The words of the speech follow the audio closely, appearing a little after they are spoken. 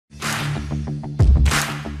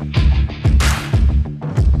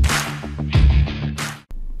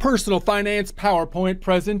Personal Finance PowerPoint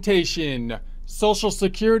presentation. Social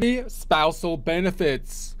Security Spousal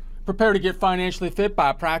Benefits. Prepare to get financially fit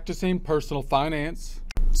by practicing personal finance.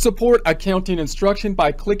 Support accounting instruction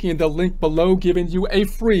by clicking the link below, giving you a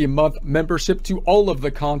free month membership to all of the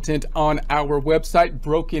content on our website,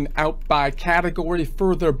 broken out by category,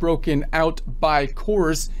 further broken out by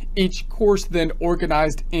course. Each course then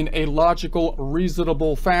organized in a logical,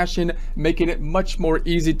 reasonable fashion, making it much more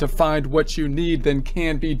easy to find what you need than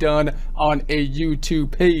can be done on a YouTube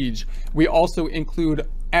page. We also include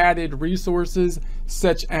added resources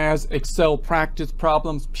such as Excel practice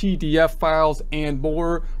problems, PDF files, and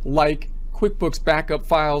more, like QuickBooks backup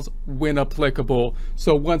files when applicable.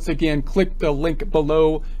 So once again, click the link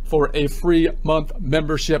below for a free month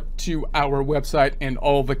membership to our website and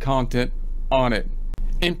all the content on it.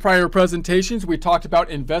 In prior presentations, we talked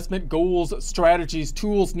about investment goals, strategies,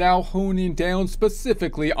 tools, now honing down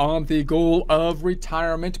specifically on the goal of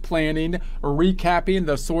retirement planning, recapping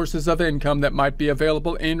the sources of income that might be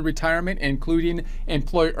available in retirement, including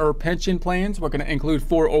employer pension plans. We're going to include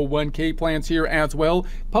 401k plans here as well.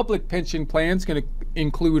 Public pension plans going to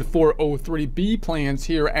include 403b plans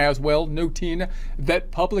here as well, noting that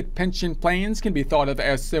public pension plans can be thought of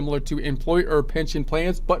as similar to employer pension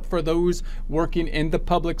plans, but for those working in the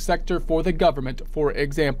public sector for the government, for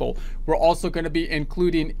example. We're also going to be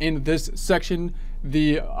including in this section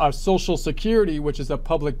the Social Security, which is a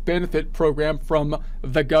public benefit program from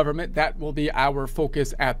the government. That will be our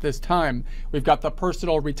focus at this time. We've got the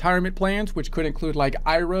personal retirement plans, which could include like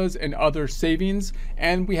IRAs and other savings.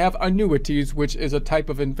 And we have annuities, which is a type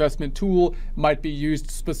of investment tool, might be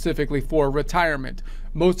used specifically for retirement.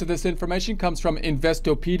 Most of this information comes from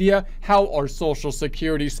Investopedia, How Are Social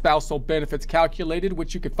Security Spousal Benefits Calculated,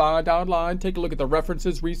 which you can find online. Take a look at the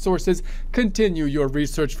references, resources, continue your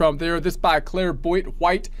research from there. This by Claire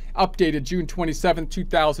Boyd-White, updated June 27,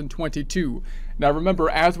 2022. Now remember,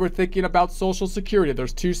 as we're thinking about Social Security,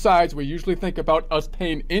 there's two sides. We usually think about us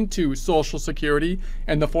paying into Social Security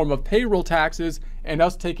in the form of payroll taxes and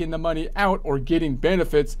us taking the money out or getting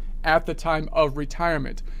benefits at the time of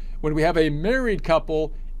retirement. When we have a married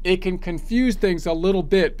couple, it can confuse things a little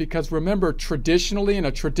bit because remember, traditionally in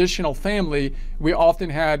a traditional family, we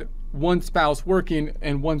often had one spouse working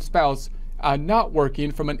and one spouse not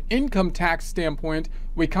working. From an income tax standpoint,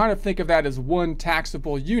 we kind of think of that as one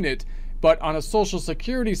taxable unit. But on a Social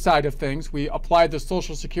Security side of things, we apply the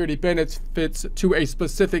Social Security benefits to a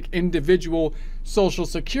specific individual Social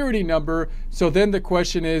Security number. So then the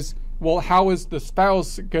question is, well, how is the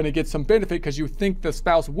spouse going to get some benefit? Because you think the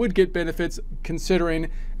spouse would get benefits considering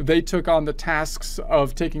they took on the tasks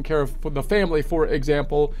of taking care of the family, for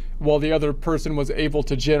example, while the other person was able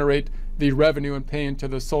to generate the revenue and pay into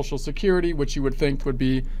the Social Security, which you would think would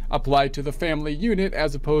be applied to the family unit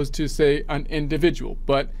as opposed to, say, an individual.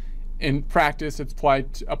 But in practice, it's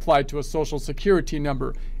applied to a Social Security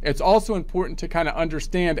number. It's also important to kind of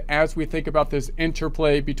understand, as we think about this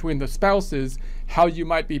interplay between the spouses, how you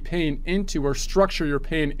might be paying into or structure your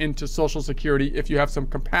paying into Social Security if you have some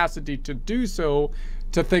capacity to do so,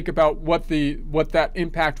 to think about what that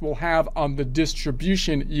impact will have on the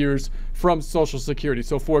distribution years from Social Security.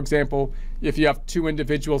 So for example, if you have two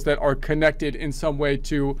individuals that are connected in some way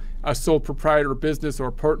to a sole proprietor business or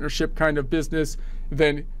partnership kind of business,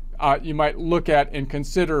 then you might look at and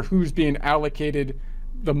consider who's being allocated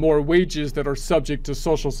the more wages that are subject to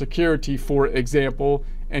Social Security, for example,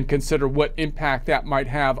 and consider what impact that might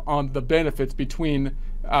have on the benefits between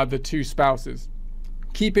the two spouses.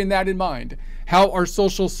 Keeping that in mind, how are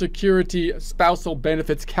Social Security spousal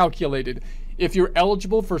benefits calculated? If you're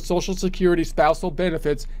eligible for Social Security spousal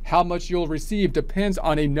benefits, how much you'll receive depends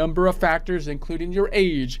on a number of factors, including your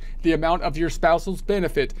age, the amount of your spousal's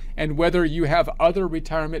benefit, and whether you have other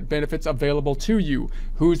retirement benefits available to you.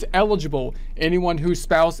 Who's eligible? Anyone whose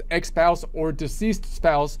spouse, ex-spouse, or deceased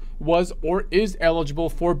spouse was or is eligible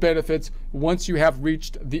for benefits once you have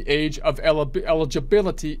reached the age of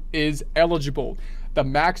eligibility is eligible. The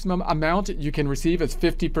maximum amount you can receive is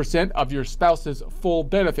 50% of your spouse's full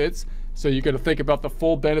benefits. So you're going to think about the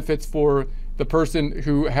full benefits for the person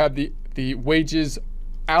who had the wages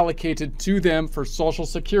allocated to them for Social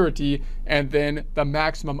Security, and then the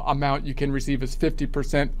maximum amount you can receive is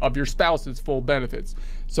 50% of your spouse's full benefits.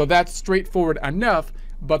 So that's straightforward enough,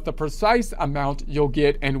 but the precise amount you'll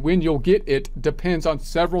get and when you'll get it depends on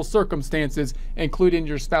several circumstances, including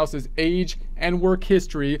your spouse's age and work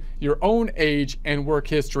history, your own age and work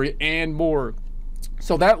history, and more.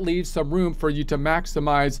 So that leaves some room for you to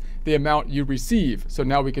maximize the amount you receive. So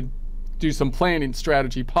now we could do some planning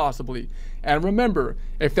strategy possibly. And remember,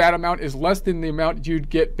 if that amount is less than the amount you'd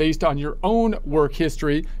get based on your own work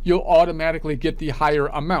history, you'll automatically get the higher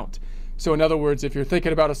amount. So in other words, if you're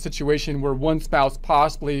thinking about a situation where one spouse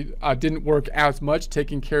possibly didn't work as much,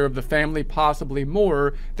 taking care of the family possibly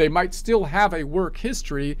more, they might still have a work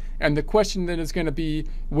history. And the question then is going to be,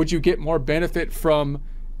 would you get more benefit from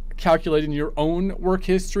calculating your own work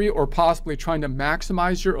history, or possibly trying to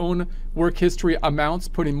maximize your own work history amounts,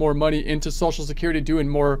 putting more money into Social Security, doing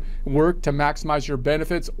more work to maximize your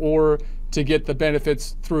benefits, or to get the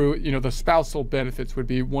benefits through, the spousal benefits would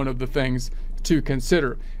be one of the things to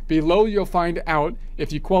consider. Below, you'll find out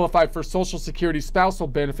if you qualify for Social Security spousal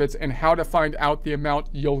benefits and how to find out the amount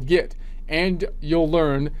you'll get. And you'll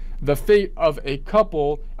learn the fate of a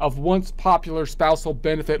couple of once popular spousal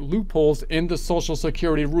benefit loopholes in the Social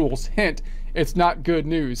Security rules. Hint, it's not good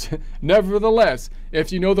news. Nevertheless,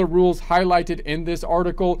 if you know the rules highlighted in this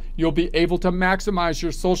article, you'll be able to maximize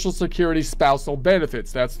your Social Security spousal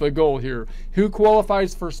benefits. That's the goal here. Who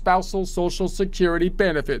qualifies for spousal Social Security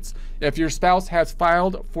benefits? If your spouse has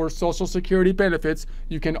filed for Social Security benefits,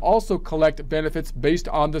 you can also collect benefits based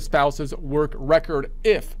on the spouse's work record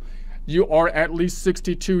if you are at least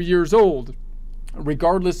 62 years old.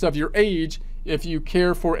 Regardless of your age, if you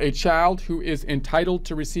care for a child who is entitled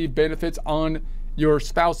to receive benefits on your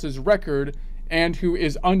spouse's record and who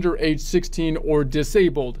is under age 16 or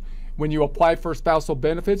disabled. When you apply for spousal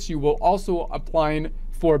benefits, you will also apply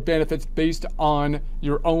for benefits based on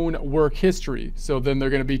your own work history. So then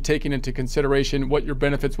they're going to be taking into consideration what your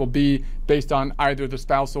benefits will be based on either the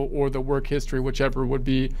spousal or the work history, whichever would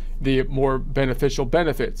be the more beneficial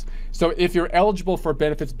benefits. So if you're eligible for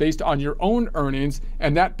benefits based on your own earnings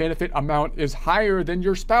and that benefit amount is higher than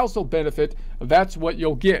your spousal benefit, that's what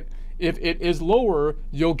you'll get. If it is lower,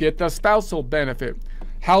 you'll get the spousal benefit.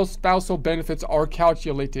 How spousal benefits are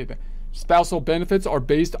calculated. Spousal benefits are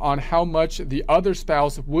based on how much the other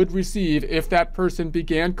spouse would receive if that person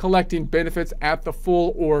began collecting benefits at the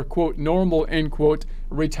full or, quote, normal, end quote,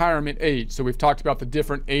 retirement age. So we've talked about the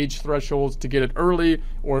different age thresholds to get it early,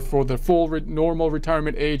 or for the full normal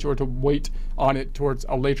retirement age, or to wait on it towards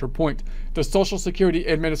a later point. The Social Security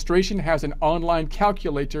Administration has an online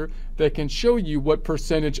calculator that can show you what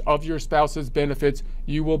percentage of your spouse's benefits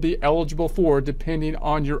you will be eligible for depending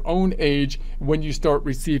on your own age when you start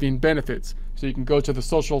receiving benefits. So you can go to the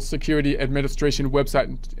Social Security Administration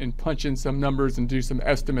website and punch in some numbers and do some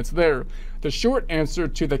estimates there. The short answer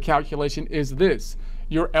to the calculation is this: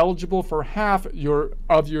 you're eligible for half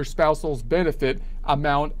of your spousal's benefit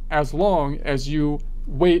amount as long as you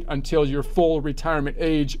wait until your full retirement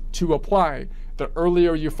age to apply. The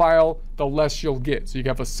earlier you file, the less you'll get. So you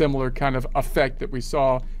have a similar kind of effect that we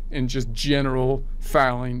saw in just general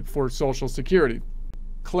filing for Social Security.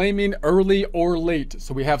 Claiming early or late.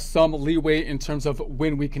 So we have some leeway in terms of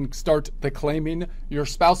when we can start the claiming. Your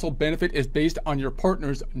spousal benefit is based on your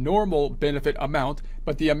partner's normal benefit amount,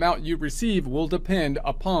 but the amount you receive will depend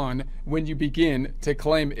upon when you begin to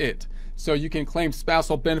claim it. So you can claim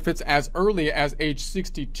spousal benefits as early as age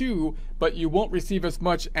 62, but you won't receive as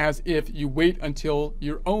much as if you wait until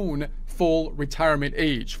your own full retirement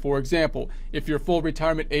age. For example, if your full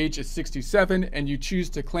retirement age is 67 and you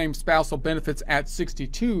choose to claim spousal benefits at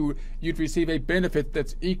 62, you'd receive a benefit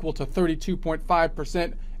that's equal to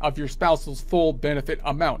 32.5% of your spouse's full benefit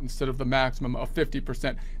amount instead of the maximum of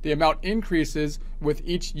 50%. The amount increases with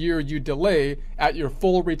each year you delay at your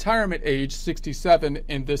full retirement age, 67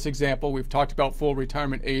 in this example. We've talked about full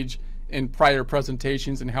retirement age in prior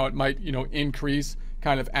presentations and how it might, increase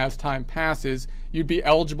kind of as time passes. You'd be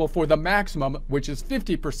eligible for the maximum, which is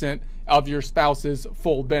 50% of your spouse's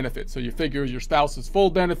full benefit. So you figure your spouse's full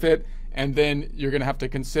benefit, and then you're going to have to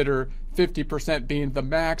consider 50% being the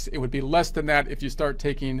max. It would be less than that if you start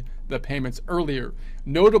taking the payments earlier.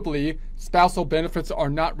 Notably, spousal benefits are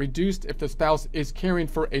not reduced if the spouse is caring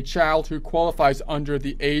for a child who qualifies under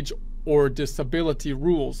the age or disability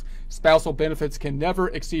rules. Spousal benefits can never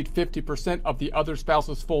exceed 50% of the other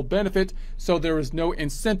spouse's full benefit, so there is no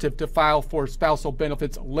incentive to file for spousal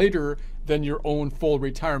benefits later than your own full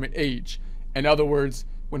retirement age. In other words,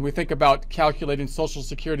 when we think about calculating Social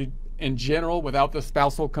Security in general without the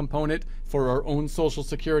spousal component for our own Social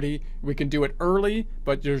Security, we can do it early,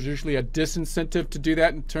 but there's usually a disincentive to do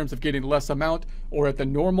that in terms of getting less amount, or at the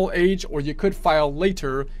normal age, or you could file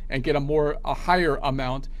later and get a higher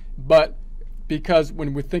amount. But because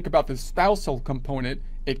when we think about the spousal component,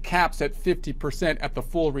 it caps at 50% at the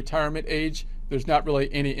full retirement age, there's not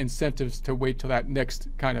really any incentives to wait till that next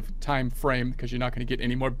kind of time frame, because you're not going to get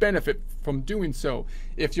any more benefit from doing so.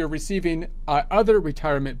 If you're receiving other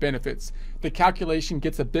retirement benefits, the calculation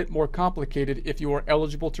gets a bit more complicated if you are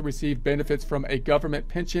eligible to receive benefits from a government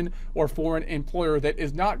pension or foreign employer that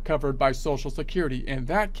is not covered by Social Security. In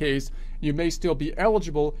that case, you may still be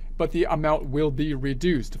eligible, but the amount will be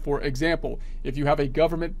reduced. For example, if you have a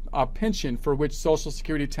government pension for which Social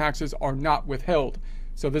Security taxes are not withheld.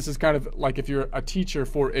 So this is kind of like if you're a teacher,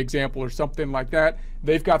 for example, or something like that,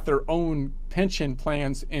 they've got their own pension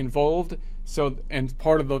plans involved. So, and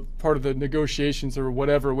part of the negotiations or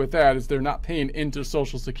whatever with that is they're not paying into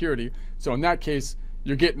Social Security. So in that case,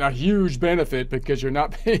 you're getting a huge benefit because you're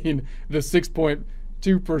not paying the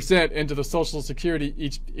 6.2% into the Social Security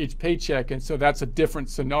each paycheck. And so that's a different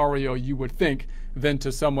scenario, you would think, than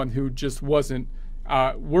to someone who just wasn't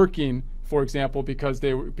working, for example, because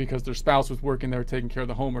their spouse was working, they were taking care of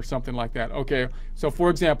the home or something like that. Okay, so for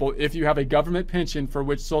example, if you have a government pension for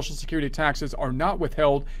which Social Security taxes are not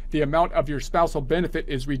withheld, the amount of your spousal benefit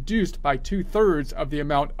is reduced by 2/3 of the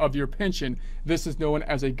amount of your pension. This is known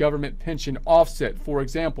as a government pension offset. For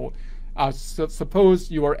example,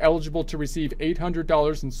 suppose you are eligible to receive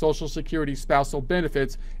 $800 in Social Security spousal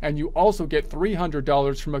benefits, and you also get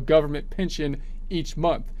 $300 from a government pension each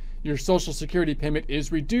month. Your Social Security payment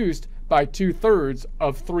is reduced by 2/3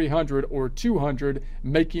 of 300 or 200,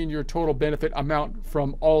 making your total benefit amount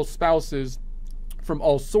from all spouses, from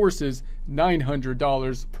all sources,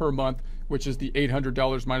 $900 per month, which is the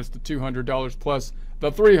 $800 minus the $200 plus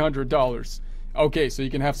the $300. Okay, so you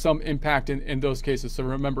can have some impact in those cases. So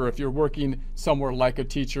remember, if you're working somewhere like a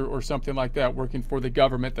teacher or something like that, working for the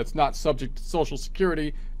government that's not subject to Social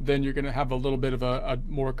Security, then you're going to have a little bit of a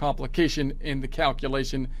more complication in the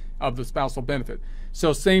calculation of the spousal benefit.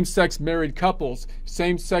 So same-sex married couples.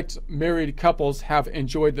 Same-sex married couples have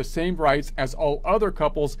enjoyed the same rights as all other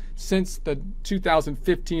couples since the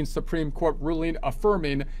 2015 Supreme Court ruling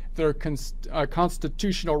affirming their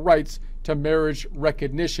constitutional rights to marriage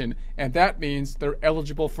recognition, and that means they're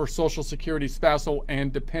eligible for Social Security spousal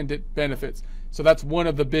and dependent benefits. So that's one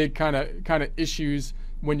of the big kind of issues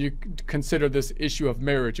when you consider this issue of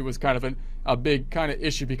marriage. It was kind of a big kind of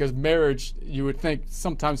issue because marriage, you would think,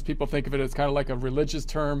 sometimes people think of it as kind of like a religious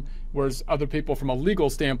term, whereas other people from a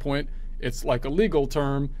legal standpoint, it's like a legal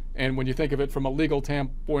term. And when you think of it from a legal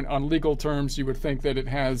standpoint on legal terms, you would think that it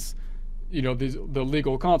has, you know, the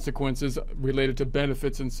legal consequences related to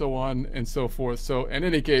benefits and so on and so forth. So in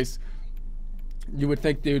any case, you would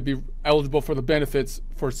think they would be eligible for the benefits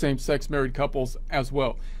for same-sex married couples as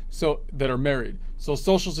well, so that are married. So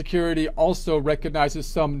Social Security also recognizes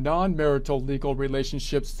some non-marital legal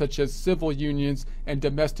relationships such as civil unions and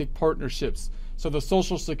domestic partnerships. So the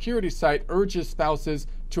Social Security site urges spouses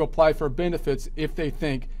to apply for benefits if they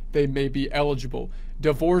think they may be eligible.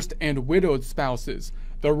 Divorced and widowed spouses.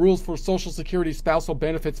 The rules for Social Security spousal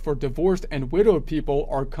benefits for divorced and widowed people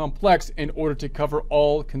are complex in order to cover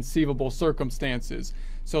all conceivable circumstances.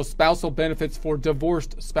 So spousal benefits for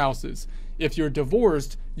divorced spouses. If you're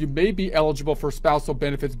divorced, you may be eligible for spousal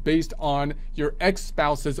benefits based on your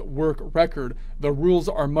ex-spouse's work record. The rules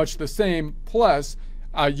are much the same, plus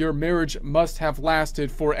your marriage must have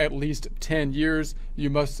lasted for at least 10 years.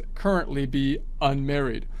 You must currently be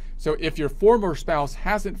unmarried. So if your former spouse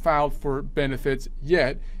hasn't filed for benefits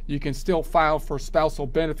yet, you can still file for spousal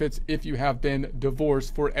benefits if you have been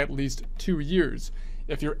divorced for at least 2 years.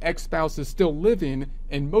 If your ex-spouse is still living,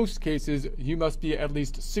 in most cases, you must be at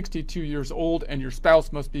least 62 years old and your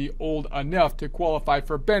spouse must be old enough to qualify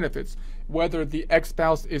for benefits. Whether the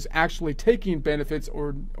ex-spouse is actually taking benefits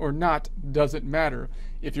or not doesn't matter.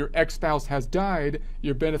 If your ex-spouse has died,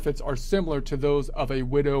 your benefits are similar to those of a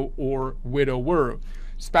widow or widower.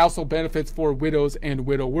 Spousal benefits for widows and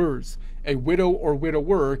widowers. A widow or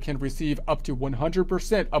widower can receive up to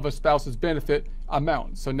 100% of a spouse's benefit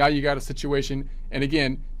amount. So now you got a situation, and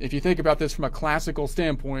again, if you think about this from a classical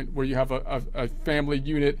standpoint, where you have a family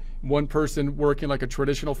unit, one person working like a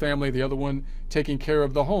traditional family, the other one taking care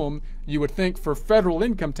of the home, you would think for federal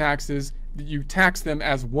income taxes, you tax them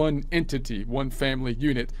as one entity, one family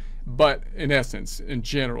unit. But in essence, in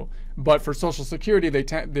general, but for Social Security,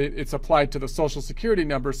 it's applied to the Social Security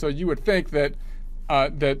number. So you would think that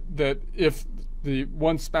that if the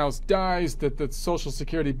one spouse dies, that the Social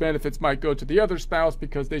Security benefits might go to the other spouse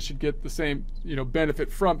because they should get the same,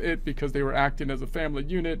 benefit from it because they were acting as a family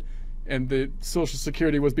unit, and the Social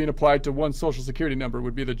Security was being applied to one Social Security number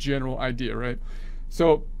would be the general idea, right?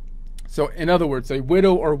 So in other words, a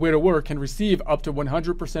widow or widower can receive up to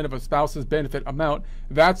 100% of a spouse's benefit amount.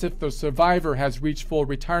 That's if the survivor has reached full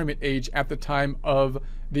retirement age at the time of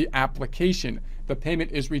the application. the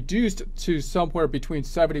payment is reduced to somewhere between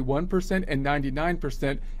 71% and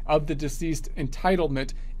 99% of the deceased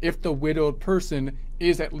entitlement if the widowed person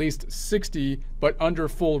is at least 60 but under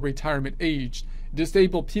full retirement age.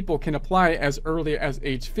 Disabled people can apply as early as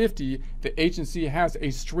age 50. The agency has a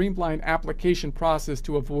streamlined application process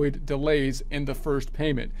to avoid delays in the first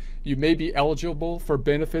payment. You may be eligible for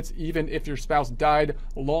benefits even if your spouse died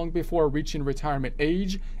long before reaching retirement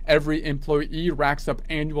age. Every employee racks up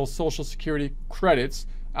annual Social Security credits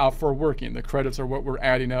for working. The credits are what we're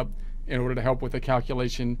adding up in order to help with the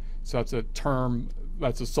calculation. So that's a term.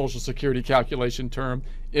 That's a Social Security calculation term.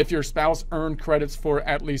 If your spouse earned credits for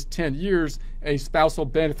at least 10 years, a spousal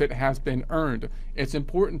benefit has been earned. It's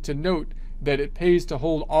important to note that it pays to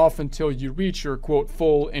hold off until you reach your quote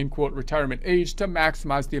full end quote retirement age to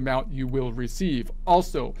maximize the amount you will receive.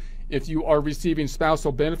 Also, if you are receiving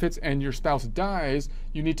spousal benefits and your spouse dies,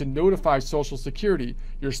 you need to notify Social Security.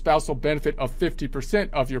 Your spousal benefit of 50%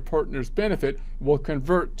 of your partner's benefit will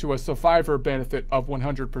convert to a survivor benefit of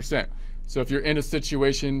 100%. So if you're in a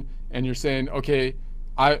situation and you're saying, okay,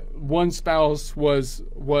 one spouse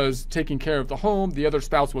was taking care of the home, the other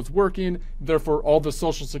spouse was working, therefore all the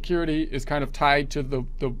Social Security is kind of tied to the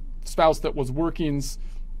spouse that was working's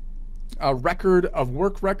record of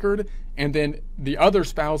work record, and then the other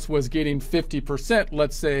spouse was getting 50%,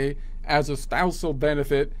 let's say, as a spousal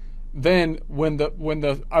benefit. Then when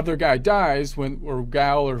the other guy dies, when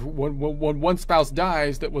one spouse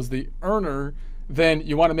dies that was the earner, then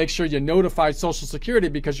you want to make sure you notify Social Security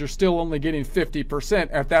because you're still only getting 50%.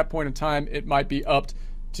 At that point in time, it might be upped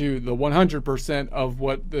to the 100% of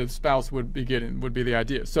what the spouse would be getting, would be the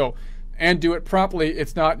idea. So, and do it properly.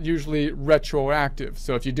 It's not usually retroactive.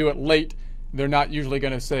 So if you do it late, they're not usually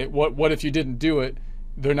going to say, what if you didn't do it?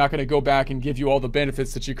 They're not going to go back and give you all the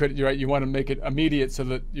benefits that you could. Right? You want to make it immediate so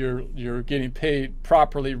that you're getting paid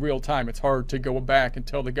properly real time. It's hard to go back and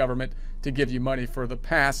tell the government to give you money for the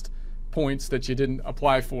past points that you didn't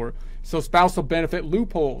apply for. So spousal benefit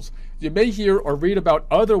loopholes. You may hear or read about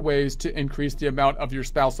other ways to increase the amount of your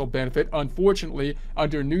spousal benefit. Unfortunately,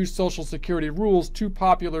 under new Social Security rules, two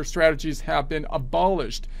popular strategies have been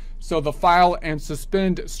abolished. So the file and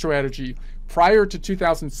suspend strategy. Prior to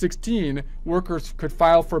 2016, workers could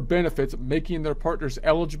file for benefits, making their partners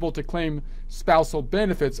eligible to claim spousal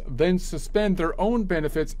benefits, then suspend their own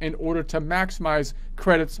benefits in order to maximize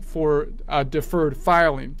credits for deferred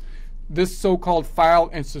filing. This so-called file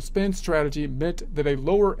and suspend strategy meant that a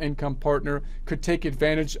lower income partner could take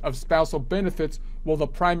advantage of spousal benefits while the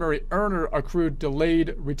primary earner accrued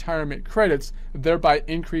delayed retirement credits, thereby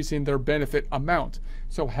increasing their benefit amount.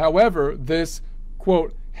 So, however, this,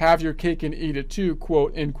 quote, have your cake and eat it too,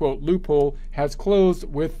 quote, end quote, loophole has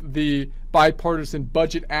closed with the Bipartisan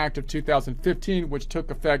Budget Act of 2015, which took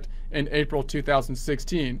effect in April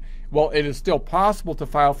 2016. While it is still possible to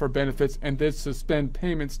file for benefits and then suspend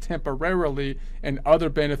payments temporarily, and other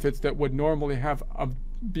benefits that would normally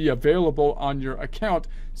be available on your account,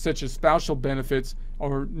 such as spousal benefits,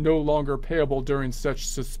 are no longer payable during such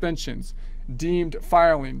suspensions. Deemed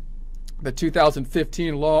filing. The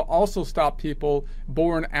 2015 law also stopped people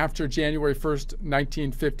born after January 1st,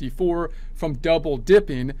 1954 from double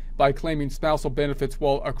dipping by claiming spousal benefits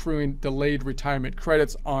while accruing delayed retirement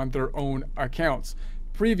credits on their own accounts.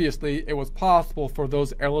 Previously, it was possible for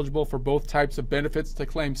those eligible for both types of benefits to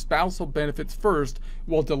claim spousal benefits first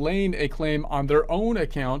while delaying a claim on their own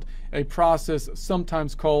account, a process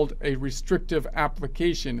sometimes called a restrictive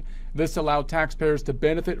application. This allowed taxpayers to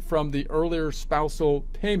benefit from the earlier spousal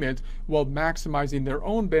payment while maximizing their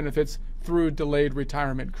own benefits through delayed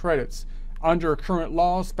retirement credits. Under current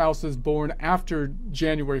law, spouses born after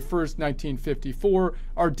January 1st, 1954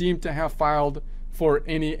 are deemed to have filed for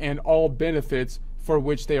any and all benefits for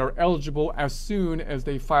which they are eligible as soon as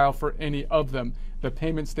they file for any of them. The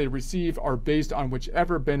payments they receive are based on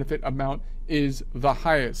whichever benefit amount is the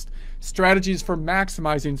highest. Strategies for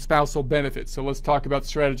maximizing spousal benefits. So let's talk about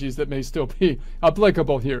strategies that may still be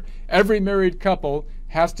applicable here. Every married couple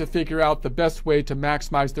has to figure out the best way to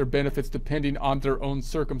maximize their benefits depending on their own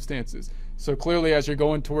circumstances. So clearly, as you're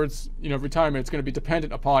going towards retirement, it's going to be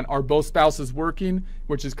dependent upon, are both spouses working,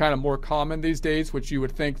 which is kind of more common these days, which you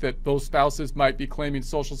would think that both spouses might be claiming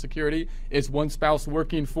Social Security. Is one spouse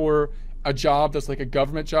working for a job that's like a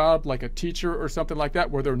government job, like a teacher or something like that,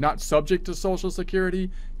 where they're not subject to Social Security,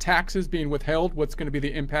 taxes being withheld? What's going to be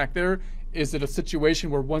the impact there? Is it a situation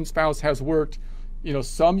where one spouse has worked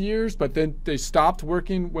some years, but then they stopped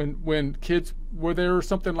working when kids were there or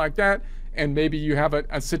something like that? and maybe you have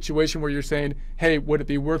a situation where you're saying, hey, would it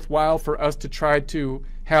be worthwhile for us to try to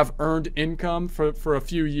have earned income for a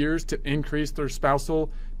few years to increase their spousal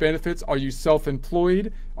benefits? Are you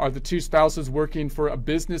self-employed? Are the two spouses working for a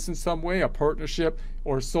business in some way, a partnership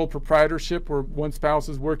or sole proprietorship where one spouse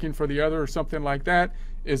is working for the other or something like that?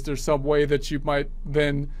 Is there some way that you might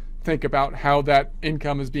then think about how that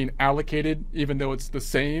income is being allocated, even though it's the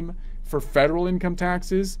same for federal income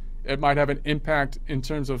taxes? It might have an impact in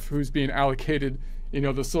terms of who's being allocated,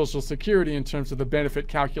 the Social Security in terms of the benefit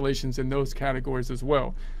calculations in those categories as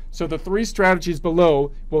well. So the 3 strategies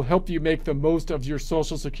below will help you make the most of your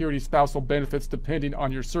Social Security spousal benefits depending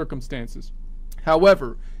on your circumstances.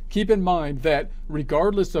 However, keep in mind that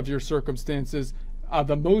regardless of your circumstances,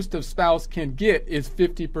 the most a spouse can get is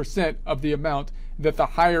 50% of the amount that the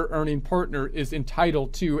higher earning partner is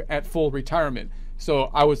entitled to at full retirement.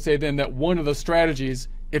 So I would say then that one of the strategies,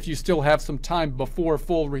 if you still have some time before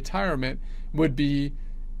full retirement, would be,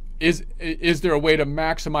 is there a way to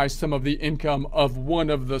maximize some of the income of one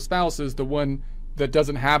of the spouses, the one that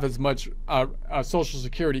doesn't have as much Social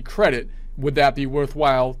Security credit? Would that be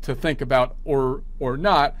worthwhile to think about or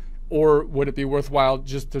not? Or would it be worthwhile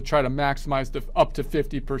just to try to maximize the up to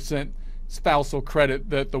 50% spousal credit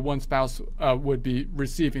that the one spouse would be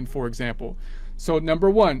receiving, for example? So number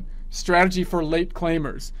 1, strategy for late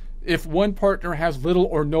claimers. If one partner has little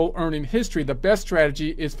or no earning history, the best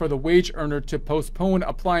strategy is for the wage earner to postpone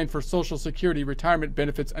applying for Social Security retirement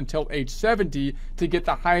benefits until age 70 to get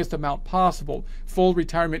the highest amount possible. Full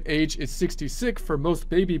retirement age is 66 for most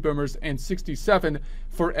baby boomers and 67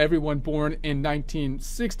 for everyone born in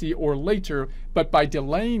 1960 or later. But by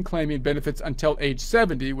delaying claiming benefits until age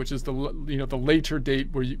 70, which is the later date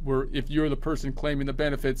where if you're the person claiming the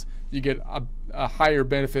benefits, you get a higher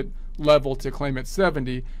benefit level to claim at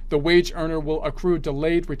 70, the wage earner will accrue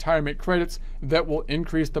delayed retirement credits that will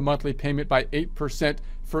increase the monthly payment by 8%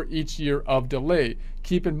 for each year of delay.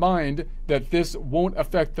 Keep in mind that this won't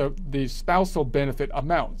affect the spousal benefit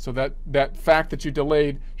amount. So that fact that you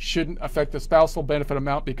delayed shouldn't affect the spousal benefit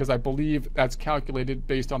amount, because I believe that's calculated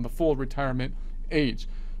based on the full retirement age.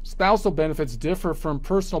 Spousal benefits differ from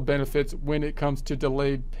personal benefits when it comes to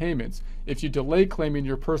delayed payments. If you delay claiming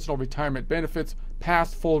your personal retirement benefits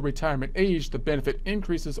past full retirement age, the benefit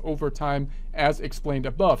increases over time as explained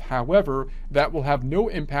above. However, that will have no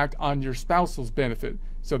impact on your spousal's benefit.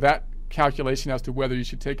 So that calculation as to whether you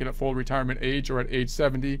should take it at full retirement age or at age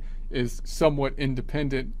 70 is somewhat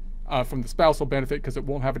independent from the spousal benefit, because it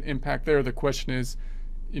won't have an impact there. The question is,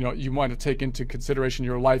 you want to take into consideration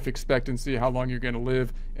your life expectancy, how long you're going to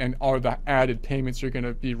live, and are the added payments you're going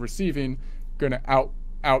to be receiving going to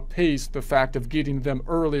outpace the fact of getting them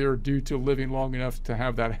earlier due to living long enough to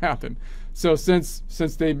have that happen. So since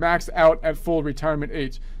they max out at full retirement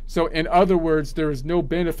age, so in other words, there is no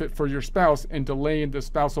benefit for your spouse in delaying the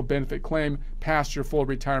spousal benefit claim past your full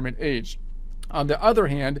retirement age. On the other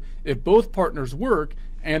hand, if both partners work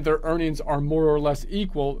and their earnings are more or less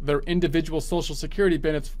equal, their individual Social Security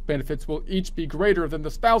benefits will each be greater than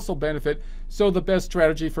the spousal benefit. So the best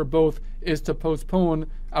strategy for both is to postpone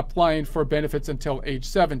applying for benefits until age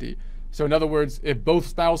 70. So in other words, if both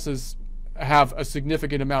spouses have a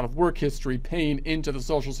significant amount of work history paying into the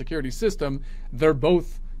Social Security system, they're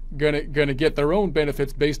both gonna get their own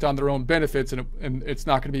benefits based on their own benefits, and it's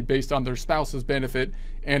not going to be based on their spouse's benefit.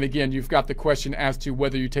 And again, you've got the question as to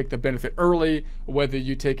whether you take the benefit early, whether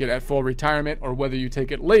you take it at full retirement, or whether you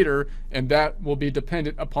take it later, and that will be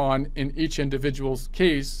dependent upon, in each individual's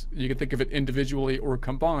case, you can think of it individually or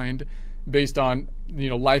combined, based on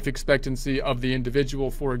life expectancy of the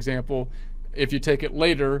individual. For example, if you take it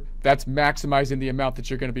later, that's maximizing the amount that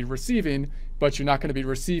you're going to be receiving, but you're not going to be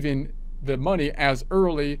receiving the money as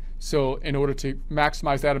early. So in order to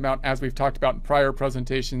maximize that amount, as we've talked about in prior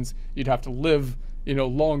presentations, you'd have to live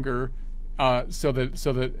longer so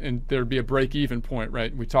that and there'd be a break-even point,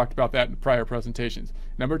 right? We talked about that in prior presentations.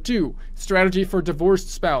 Number 2, strategy for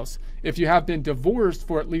divorced spouse. If you have been divorced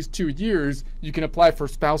for at least 2 years, you can apply for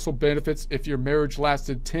spousal benefits if your marriage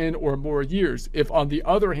lasted 10 or more years. If, on the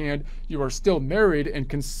other hand, you are still married and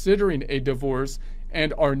considering a divorce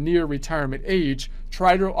and are near retirement age,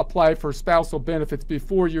 try to apply for spousal benefits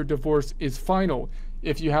before your divorce is final.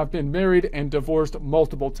 If you have been married and divorced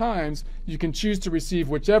multiple times, you can choose to receive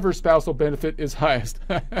whichever spousal benefit is highest.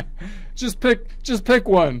 Just pick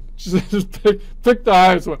one. Just pick the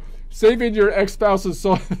highest one. Saving your ex-spouse's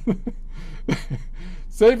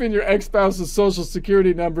Social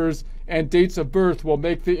Security numbers and dates of birth will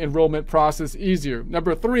make the enrollment process easier.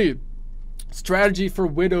 Number 3, strategy for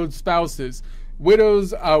widowed spouses.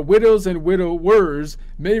 Widows and widowers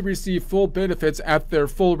may receive full benefits at their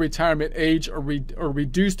full retirement age or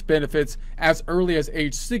reduced benefits as early as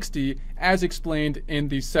age 60, as explained in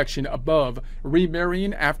the section above.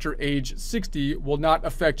 Remarrying after age 60 will not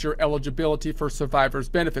affect your eligibility for survivor's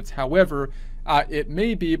benefits. However, it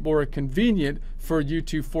may be more convenient for you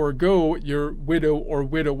to forego your widow or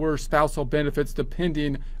widower spousal benefits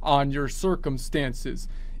depending on your circumstances.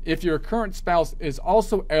 If your current spouse is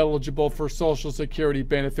also eligible for Social Security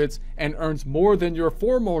benefits and earns more than your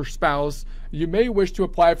former spouse, you may wish to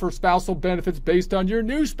apply for spousal benefits based on your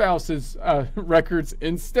new spouse's records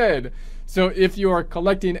instead. So if you are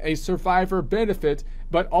collecting a survivor benefit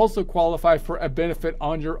but also qualify for a benefit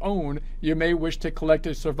on your own, you may wish to collect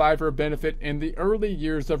a survivor benefit in the early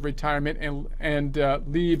years of retirement and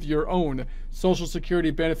leave your own Social Security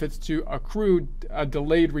benefits to accrue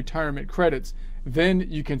delayed retirement credits. Then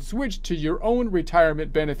you can switch to your own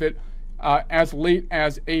retirement benefit as late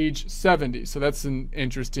as age 70. So that's an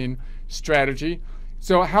interesting strategy.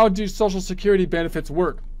 So how do Social Security benefits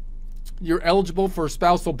work? You're eligible for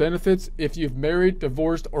spousal benefits if you've married,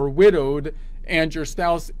 divorced, or widowed, and your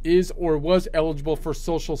spouse is or was eligible for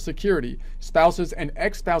Social Security. Spouses and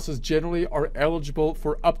ex-spouses generally are eligible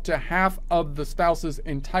for up to half of the spouse's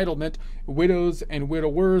entitlement. Widows and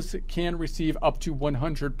widowers can receive up to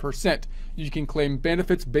 100%. You can claim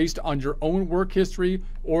benefits based on your own work history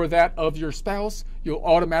or that of your spouse. You'll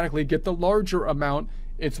automatically get the larger amount.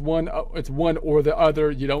 It's one or the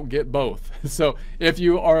other. You don't get both. So if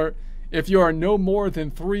you are no more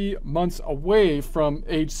than 3 months away from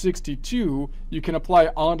age 62, you can apply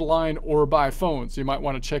online or by phone. So you might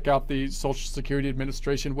want to check out the Social Security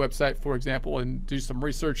Administration website, for example, and do some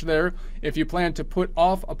research there. If you plan to put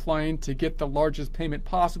off applying to get the largest payment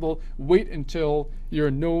possible, wait until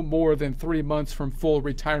you're no more than 3 months from full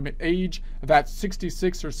retirement age. That's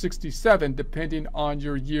 66 or 67, depending on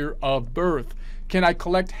your year of birth. Can I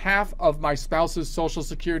collect half of my spouse's Social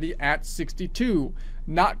Security at 62?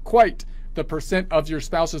 Not quite. The percent of your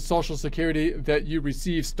spouse's Social Security that you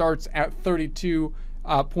receive starts at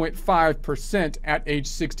 32.5% at age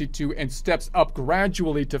 62 and steps up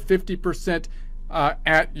gradually to 50%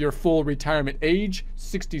 at your full retirement age,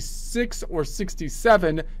 66 or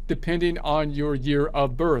 67, depending on your year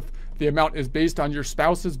of birth. The amount is based on your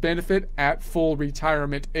spouse's benefit at full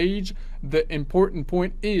retirement age. The important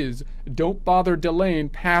point is, don't bother delaying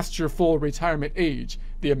past your full retirement age.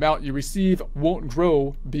 The amount you receive won't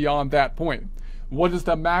grow beyond that point. What is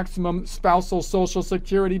the maximum spousal Social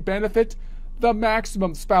Security benefit? The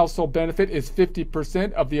maximum spousal benefit is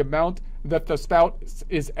 50% of the amount that the spouse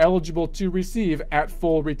is eligible to receive at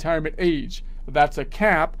full retirement age. That's a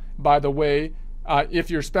cap, by the way.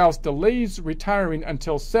 If your spouse delays retiring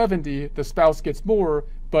until 70, the spouse gets more,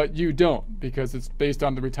 but you don't, because it's based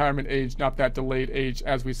on the retirement age, not that delayed age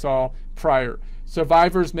as we saw prior.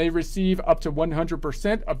 Survivors may receive up to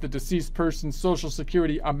 100% of the deceased person's Social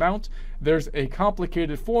Security amount. There's a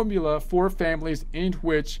complicated formula for families in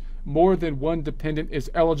which more than one dependent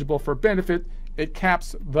is eligible for benefit. It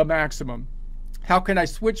caps the maximum. How can I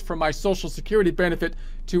switch from my Social Security benefit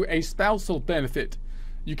to a spousal benefit?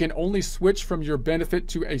 You can only switch from your benefit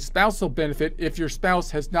to a spousal benefit if your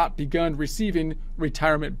spouse has not begun receiving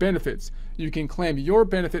retirement benefits. You can claim your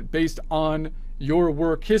benefit based on your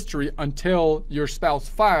work history until your spouse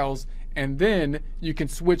files, and then you can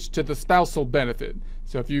switch to the spousal benefit.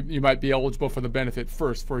 So if you might be eligible for the benefit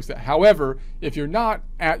first, for example. However, if you're not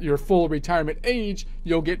at your full retirement age,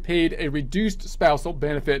 you'll get paid a reduced spousal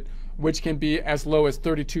benefit, which can be as low as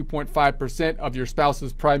 32.5% of your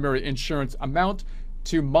spouse's primary insurance amount.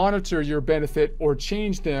 To monitor your benefit or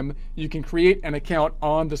change them, you can create an account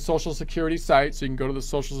on the Social Security site. So you can go to the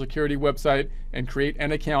Social Security website and create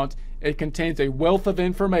an account. It contains a wealth of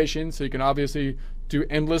information, so you can obviously do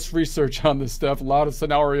endless research on this stuff, a lot of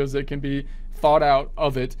scenarios that can be thought out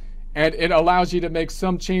of it. And it allows you to make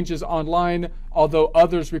some changes online, although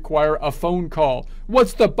others require a phone call.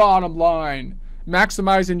 What's the bottom line?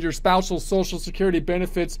 Maximizing your spousal Social Security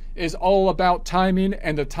benefits is all about timing,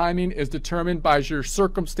 and the timing is determined by your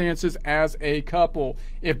circumstances as a couple.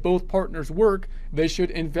 If both partners work, they should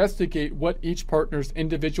investigate what each partner's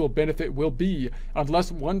individual benefit will be.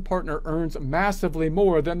 Unless one partner earns massively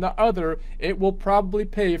more than the other, it will probably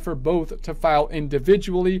pay for both to file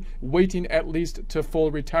individually, waiting at least to full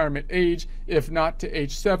retirement age, if not to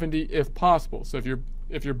age 70 if possible. So if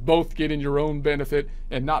you're both getting your own benefit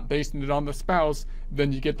and not basing it on the spouse,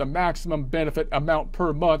 then you get the maximum benefit amount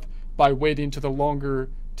per month by waiting to the longer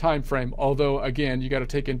time frame. Although, again, you got to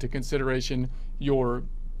take into consideration your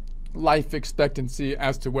life expectancy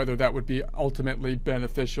as to whether that would be ultimately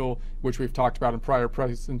beneficial, which we've talked about in prior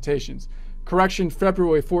presentations. Correction,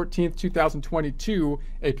 February 14th, 2022,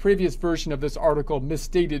 a previous version of this article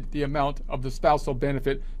misstated the amount of the spousal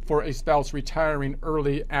benefit for a spouse retiring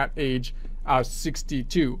early at age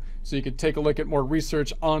 62. So you can take a look at more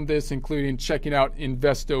research on this, including checking out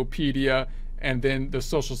Investopedia and then the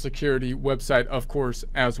Social Security website, of course,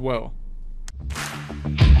 as well.